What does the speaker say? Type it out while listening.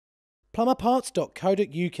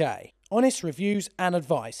plumberparts.co.uk. Honest reviews and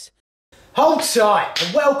advice. Hold tight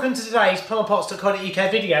and welcome to today's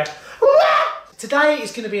plumberparts.co.uk video. Today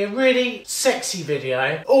is going to be a really sexy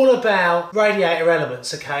video all about radiator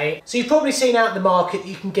elements, okay? So you've probably seen out in the market that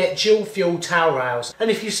you can get dual fuel towel rails. And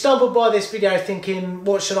if you stumbled by this video thinking,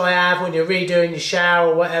 what should I have when you're redoing your shower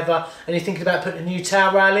or whatever, and you're thinking about putting a new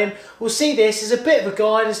towel rail in, well, see this as a bit of a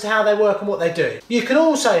guide as to how they work and what they do. You can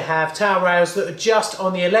also have towel rails that are just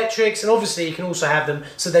on the electrics, and obviously you can also have them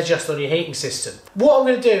so they're just on your heating system. What I'm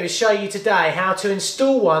going to do is show you today how to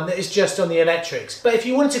install one that is just on the electrics. But if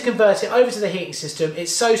you wanted to convert it over to the heating system,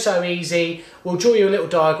 it's so easy. We'll draw you a little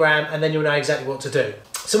diagram and then you'll know exactly what to do.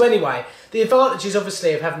 So anyway, the advantages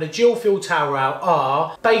obviously of having a dual fuel towel rail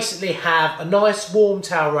are basically have a nice warm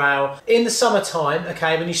towel rail in the summertime,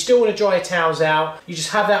 okay, when you still want to dry your towels out, you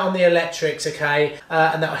just have that on the electrics, okay,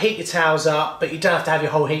 and that'll heat your towels up, but you don't have to have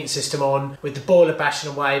your whole heating system on with the boiler bashing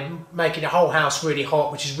away, making your whole house really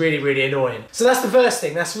hot, which is really annoying. So that's the first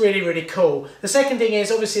thing, that's really cool. The second thing is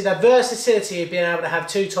obviously the versatility of being able to have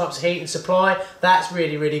two types of heating supply, that's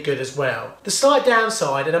really good as well. The slight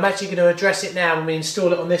downside, and I'm actually going to address it now when we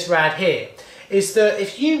install it on this rad here, is that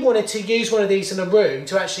if you wanted to use one of these in a room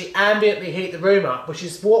to actually ambiently heat the room up, which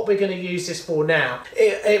is what we're going to use this for now,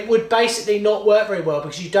 it would basically not work very well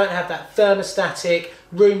because you don't have that thermostatic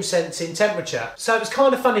room sensing temperature. So it was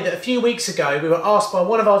kind of funny that a few weeks ago we were asked by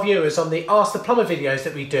one of our viewers on the Ask the Plumber videos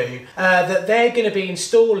that we do that they're going to be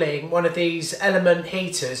installing one of these element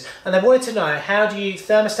heaters, and they wanted to know how do you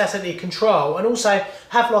thermostatically control and also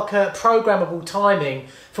have like a programmable timing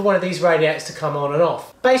for one of these radiators to come on and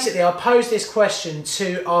off. Basically, I posed this question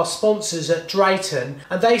to our sponsors at Drayton,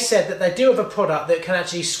 and they said that they do have a product that can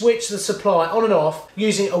actually switch the supply on and off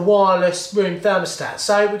using a wireless room thermostat.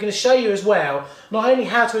 So we're going to show you as well not only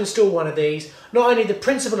how to install one of these, not only the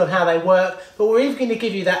principle of how they work, but we're even going to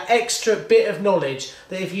give you that extra bit of knowledge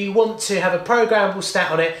that if you want to have a programmable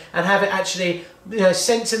stat on it and have it actually, you know,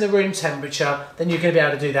 sensing the room temperature, then you're going to be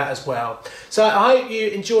able to do that as well. So I hope you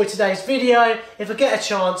enjoy today's video. If I get a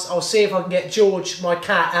chance, I'll see if I can get George, my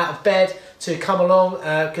cat, out of bed to come along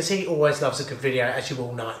because he always loves a good video, as you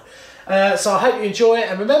all know. So I hope you enjoy it,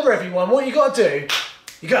 and remember everyone, what you got to do,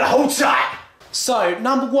 you got to hold tight. So,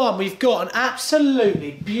 number one, we've got an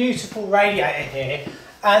absolutely beautiful radiator here.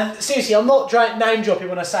 And seriously, I'm not name dropping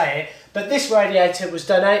when I say it, but this radiator was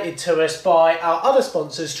donated to us by our other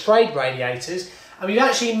sponsors, TradeRadiators. And we've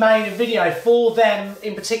actually made a video for them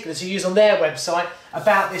in particular to use on their website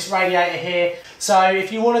about this radiator here. So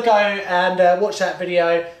if you want to go and watch that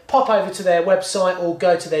video, pop over to their website or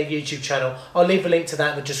go to their YouTube channel. I'll leave a link to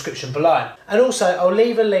that in the description below. And also I'll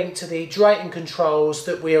leave a link to the Drayton controls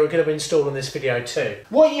that we are going to install in this video too.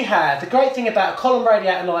 What you have, the great thing about a column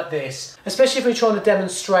radiator like this, especially if we're trying to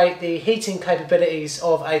demonstrate the heating capabilities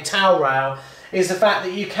of a towel rail, is the fact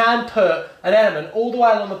that you can put an element all the way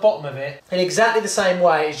along the bottom of it in exactly the same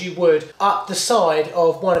way as you would up the side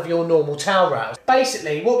of one of your normal towel rails.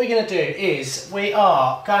 Basically, what we're going to do is we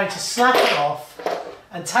are going to slap it off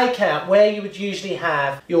and take out where you would usually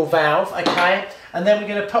have your valve, okay? And then we're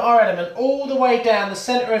going to put our element all the way down the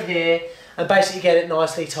centre of here and basically get it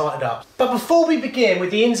nicely tightened up. But before we begin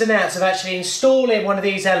with the ins and outs of actually installing one of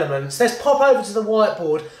these elements, let's pop over to the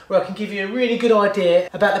whiteboard where I can give you a really good idea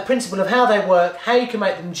about the principle of how they work, how you can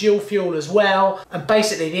make them dual fuel as well, and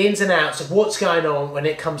basically the ins and outs of what's going on when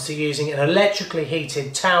it comes to using an electrically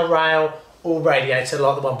heated towel rail or radiator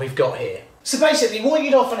like the one we've got here. So basically what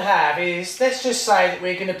you'd often have is, let's just say that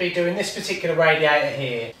we're going to be doing this particular radiator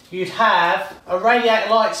here. You'd have a radiator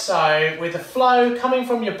like so, with a flow coming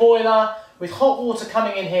from your boiler, with hot water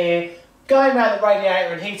coming in here, going around the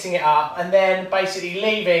radiator and heating it up, and then basically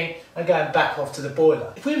leaving and going back off to the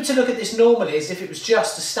boiler. If we were to look at this normally as if it was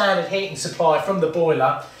just a standard heating supply from the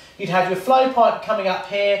boiler, you'd have your flow pipe coming up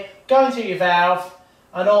here, going through your valve,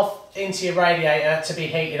 and off into your radiator to be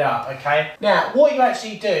heated up, okay? Now, what you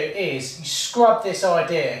actually do is you scrub this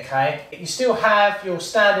idea, okay? You still have your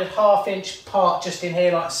standard half-inch part just in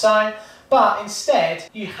here like so, but instead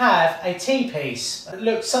you have a T-piece. It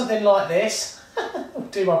looks something like this. I'll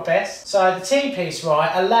do my best. So the T-piece,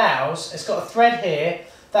 right, allows, it's got a thread here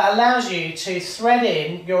that allows you to thread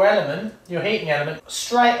in your element, your heating element,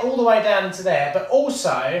 straight all the way down into there, but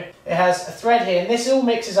also it has a thread here, and this all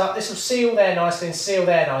mixes up, this will seal there nicely and seal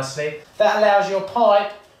there nicely. That allows your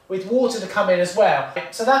pipe with water to come in as well.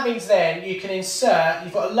 So that means then you can insert,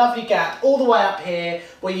 you've got a lovely gap all the way up here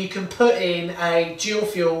where you can put in a dual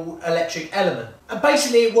fuel electric element. And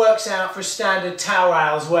basically it works out for a standard towel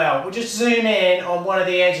rail as well. We'll just zoom in on one of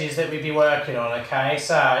the edges that we'd be working on, okay?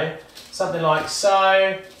 So, something like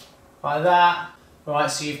so, like that.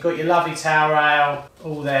 Right, so you've got your lovely towel rail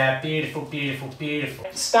All there, beautiful, beautiful, beautiful.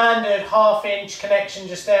 Standard 1/2 inch connection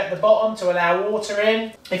just there at the bottom to allow water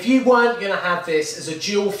in. If you weren't going to have this as a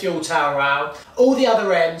dual fuel towel rail, all the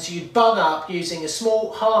other ends you'd bung up using a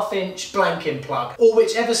small 1/2 inch blanking plug, or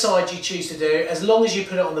whichever side you choose to do, as long as you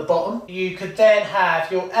put it on the bottom. You could then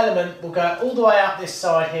have your element will go all the way up this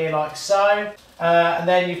side here like so. And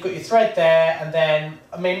then you've got your thread there, and then,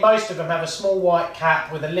 I mean, most of them have a small white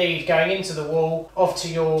cap with a lead going into the wall off to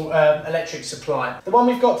your electric supply. The one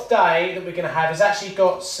we've got today that we're going to have has actually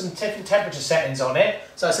got some different temperature settings on it,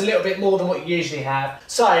 so it's a little bit more than what you usually have.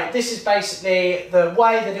 So this is basically the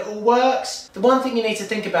way that it all works. The one thing you need to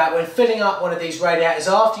think about when filling up one of these radiators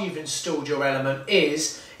after you've installed your element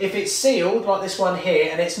is, if it's sealed like this one here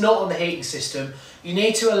and it's not on the heating system, you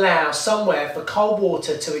need to allow somewhere for cold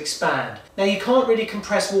water to expand. Now you can't really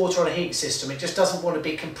compress water on a heating system, it just doesn't want to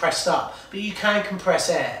be compressed up, but you can compress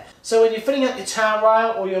air. So when you're filling up your towel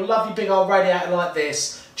rail or your lovely big old radiator like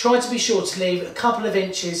this, try to be sure to leave a couple of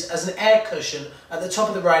inches as an air cushion at the top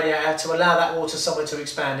of the radiator to allow that water somewhere to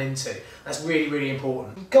expand into. That's really, really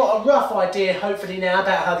important. You've got a rough idea hopefully now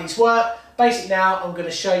about how these work. Basically now I'm going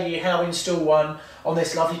to show you how to install one on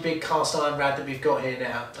this lovely big cast iron rad that we've got here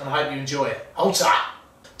now, and I hope you enjoy it. Hold tight!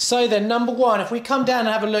 So then, number one, if we come down and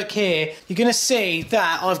have a look here, you're going to see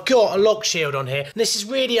that I've got a lock shield on here. And this is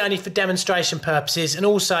really only for demonstration purposes, and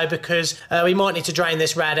also because we might need to drain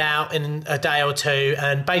this rad out in a day or two,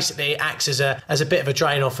 and basically it acts as a bit of a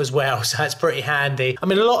drain off as well, so it's pretty handy. I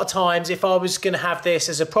mean, a lot of times if I was going to have this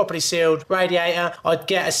as a properly sealed radiator, I'd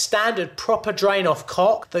get a standard proper drain off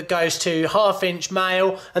cock that goes to 1/2 inch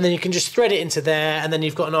male, and then you can just thread it into there, and then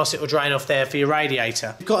you've got a nice little drain off there for your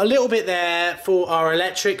radiator. We've got a little bit there for our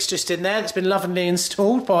electric just in there that's been lovingly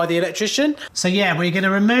installed by the electrician. So yeah, we're going to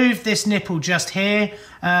remove this nipple just here,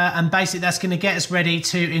 and basically that's going to get us ready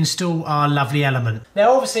to install our lovely element.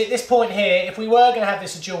 Now obviously at this point here, if we were going to have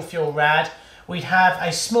this a dual fuel rad, we'd have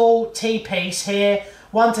a small T-piece here,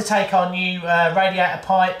 one to take our new radiator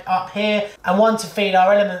pipe up here, and one to feed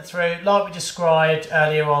our element through like we described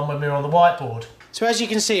earlier on when we were on the whiteboard. So as you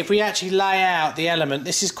can see, if we actually lay out the element,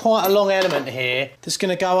 this is quite a long element here that's going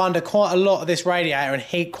to go under quite a lot of this radiator and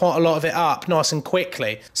heat quite a lot of it up nice and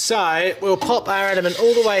quickly. So we'll pop our element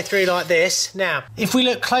all the way through like this. Now, if we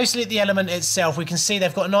look closely at the element itself, we can see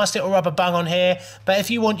they've got a nice little rubber bung on here, but if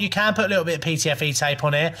you want, you can put a little bit of PTFE tape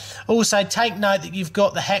on here. Also, take note that you've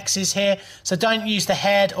got the hexes here, so don't use the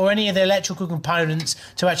head or any of the electrical components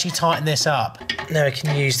to actually tighten this up. Now we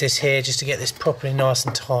can use this here just to get this properly nice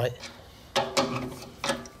and tight.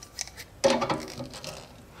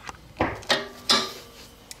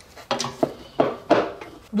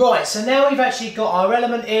 Right, so now we've actually got our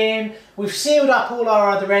element in, we've sealed up all our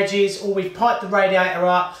other edges, or we've piped the radiator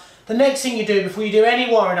up. The next thing you do before you do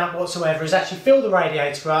any wiring up whatsoever is actually fill the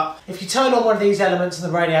radiator up. If you turn on one of these elements and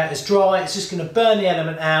the radiator is dry, it's just going to burn the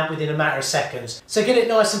element out within a matter of seconds. So get it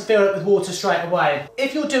nice and fill it with water straight away.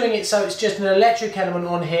 If you're doing it so it's just an electric element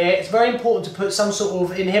on here, it's very important to put some sort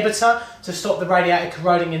of inhibitor to stop the radiator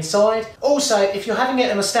corroding inside. Also, if you're having it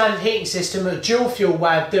on a standard heating system, a dual fuel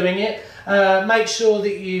way of doing it, make sure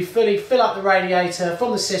that you fully fill up the radiator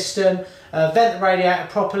from the system, vent the radiator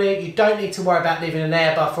properly. You don't need to worry about leaving an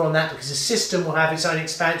air buffer on that because the system will have its own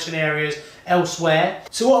expansion areas elsewhere.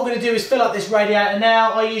 So what I'm going to do is fill up this radiator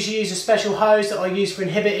now. I usually use a special hose that I use for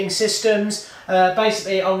inhibiting systems.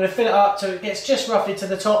 Basically I'm going to fill it up so it gets just roughly to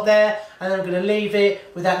the top there, and then I'm going to leave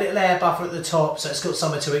it with that little air buffer at the top so it's got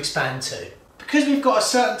somewhere to expand to. Because we've got a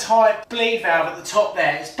certain type bleed valve at the top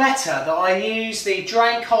there, it's better that I use the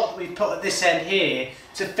drain cock that we've put at this end here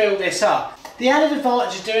to fill this up. The added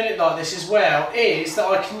advantage of doing it like this as well is that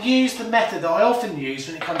I can use the method that I often use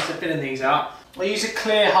when it comes to filling these up. I use a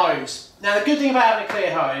clear hose. Now the good thing about having a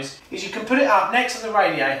clear hose is you can put it up next to the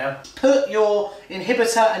radiator, put your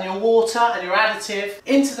inhibitor and your water and your additive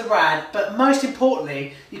into the rad, but most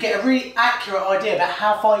importantly you get a really accurate idea about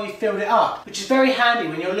how far you filled it up, which is very handy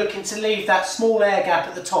when you're looking to leave that small air gap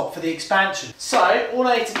at the top for the expansion. So all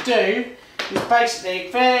I need to do is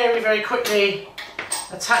basically very quickly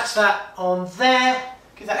attach that on there,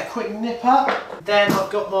 give that a quick nip up. Then I've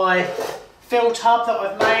got my fill tub that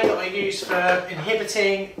I've made that I use for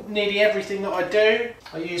inhibiting nearly everything that I do.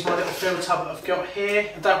 I use my little fill tub that I've got here,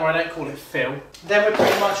 and don't worry, I don't call it fill. Then we're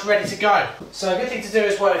pretty much ready to go. So a good thing to do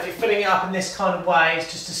as well if you're filling it up in this kind of way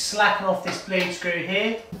is just to slacken off this bleed screw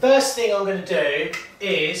here. First thing I'm going to do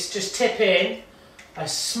is just tip in a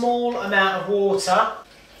small amount of water.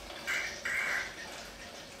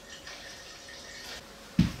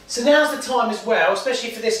 So now's the time as well, especially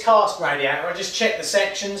for this cast radiator. I just check the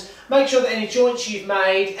sections, make sure that any joints you've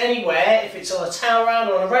made anywhere, if it's on a towel rail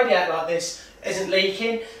or on a radiator like this, isn't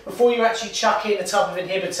leaking before you actually chuck in a type of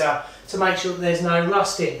inhibitor to make sure that there's no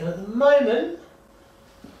rusting. And at the moment,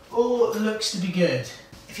 all looks to be good.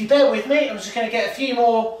 If you bear with me, I'm just going to get a few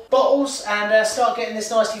more bottles and start getting this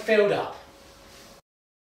nicely filled up.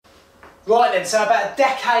 Right then, so about a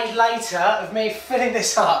decade later of me filling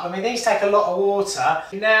this up, I mean these take a lot of water.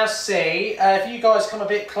 You now see, if you guys come a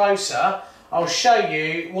bit closer, I'll show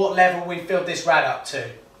you what level we filled this rad up to.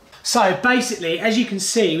 So basically, as you can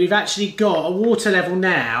see, we've actually got a water level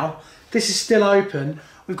now. This is still open.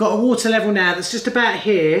 We've got a water level now that's just about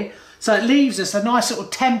here. So it leaves us a nice sort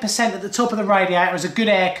of 10% at the top of the radiator as a good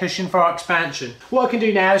air cushion for our expansion. What I can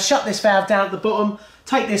do now is shut this valve down at the bottom,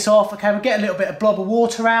 take this off, okay, we'll get a little bit of blob of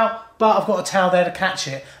water out, but I've got a towel there to catch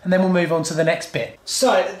it, and then we'll move on to the next bit.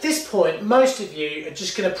 So at this point, most of you are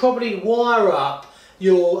just going to probably wire up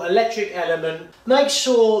your electric element. Make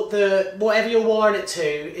sure that whatever you're wiring it to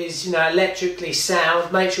is, you know, electrically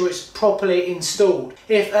sound. Make sure it's properly installed.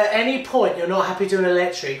 If at any point you're not happy doing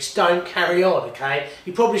electrics, don't carry on, okay?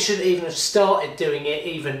 You probably shouldn't even have started doing it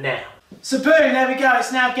even now. So boom, there we go.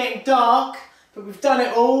 It's now getting dark, but we've done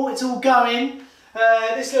it all. It's all going.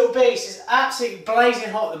 This little beast is absolutely blazing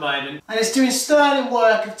hot at the moment, and it's doing sterling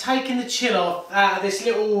work of taking the chill off out of this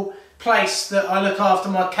little place that I look after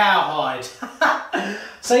my cowhide.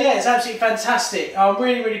 So yeah, it's absolutely fantastic. I'm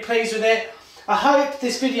really pleased with it. I hope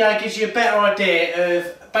this video gives you a better idea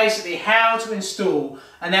of basically how to install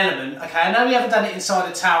an element. Okay, I know we haven't done it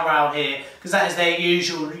inside a towel rail here because that is their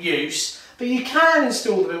usual use, but you can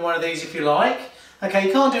install them in one of these if you like. Okay,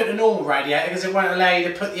 you can't do it in a normal radiator because it won't allow you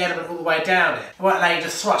to put the element all the way down it. It won't allow you to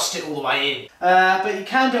thrust it all the way in. But you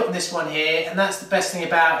can do it on this one here, and that's the best thing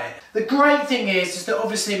about it. The great thing is that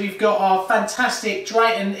obviously we've got our fantastic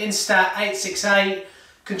Drayton Instat 868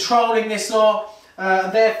 controlling this lot.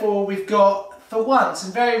 Therefore we've got, for once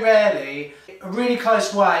and very rarely, a really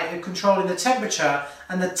close way of controlling the temperature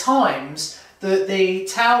and the times that the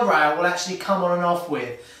towel rail will actually come on and off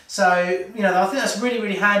with. So, you know, I think that's a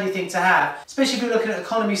really handy thing to have, especially if you're looking at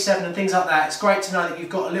economy 7 and things like that. It's great to know that you've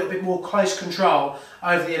got a little bit more close control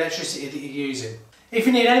over the electricity that you're using. If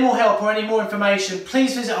you need any more help or any more information,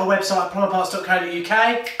 please visit our website,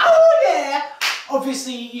 plumberparts.co.uk. Oh yeah!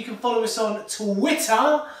 Obviously, you can follow us on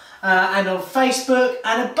Twitter and on Facebook,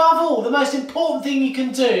 and above all, the most important thing you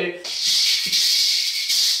can do,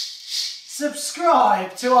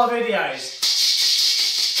 subscribe to our videos.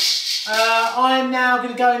 I'm now going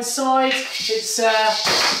to go inside. It's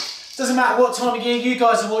doesn't matter what time of year you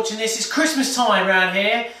guys are watching this, it's Christmas time around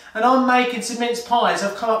here, and I'm making some mince pies.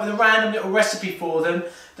 I've come up with a random little recipe for them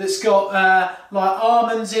that's got like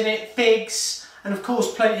almonds in it, figs, and of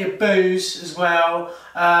course plenty of booze as well.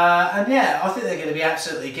 And yeah, I think they're going to be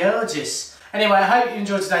absolutely gorgeous. Anyway, I hope you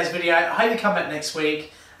enjoyed today's video. I hope you come back next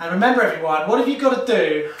week. And remember everyone, what have you got to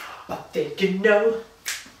do? I think you know.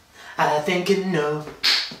 I think you know.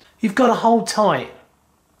 You've got to hold tight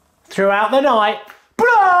throughout the night.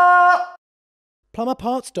 Blah!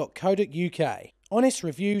 Plumberparts.co.uk. Honest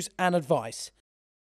reviews and advice.